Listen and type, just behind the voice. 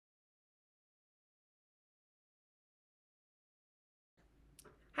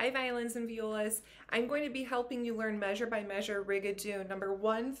Hi violins and violas. I'm going to be helping you learn Measure by Measure Rigadoun number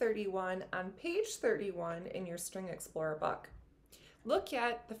 131 on page 31 in your String Explorer book. Look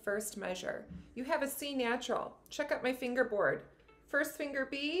at the first measure. You have a C natural. Check out my fingerboard. First finger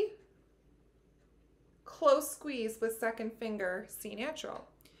B, close squeeze with second finger C natural.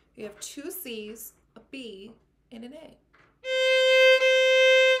 You have two C's, a B, and an A.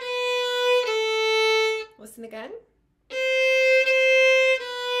 Listen again.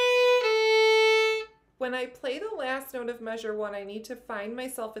 When I play the last note of measure 1, I need to find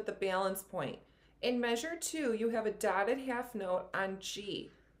myself at the balance point. In measure 2, you have a dotted half note on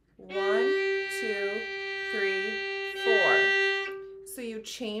G. 1, 2, 3, 4. So you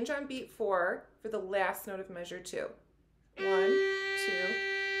change on beat 4 for the last note of measure 2. 1, 2,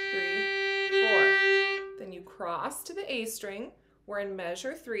 3, 4. Then you cross to the A string. We're in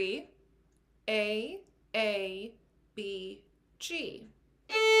measure 3. A, B, G.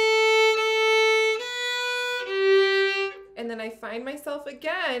 And then I find myself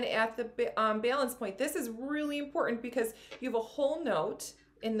again at the balance point. This is really important because you have a whole note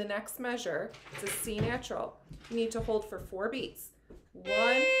in the next measure. It's a C natural. You need to hold for 4 beats. 1,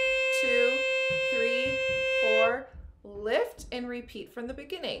 2, 3, 4. Lift and repeat from the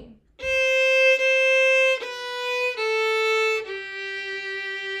beginning.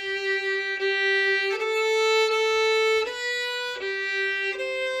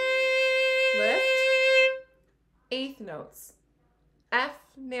 Lift. Eighth notes. F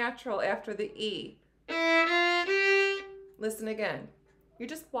natural after the E. Listen again. You're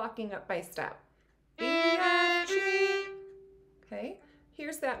just walking up by step. E, F, G. Okay,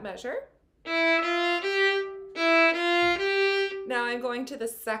 here's that measure. Now I'm going to the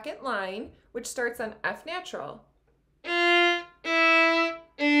second line, which starts on F natural.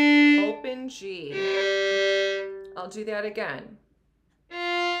 Open G. I'll do that again.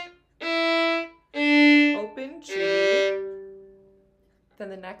 Open G. Then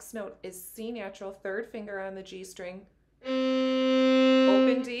the next note is C natural, third finger on the G string.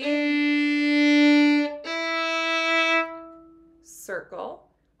 Open D. Circle.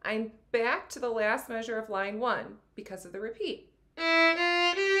 I'm back to the last measure of line 1 because of the repeat.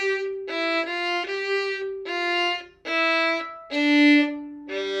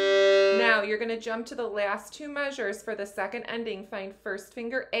 Now you're going to jump to the last 2 measures for the second ending. Find first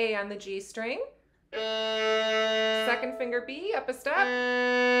finger A on the G string. Second finger B, up a step.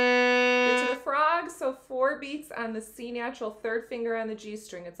 Get to the frog, so 4 beats on the C natural, third finger on the G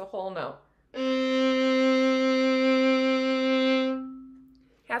string. It's a whole note.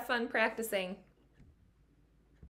 Have fun practicing.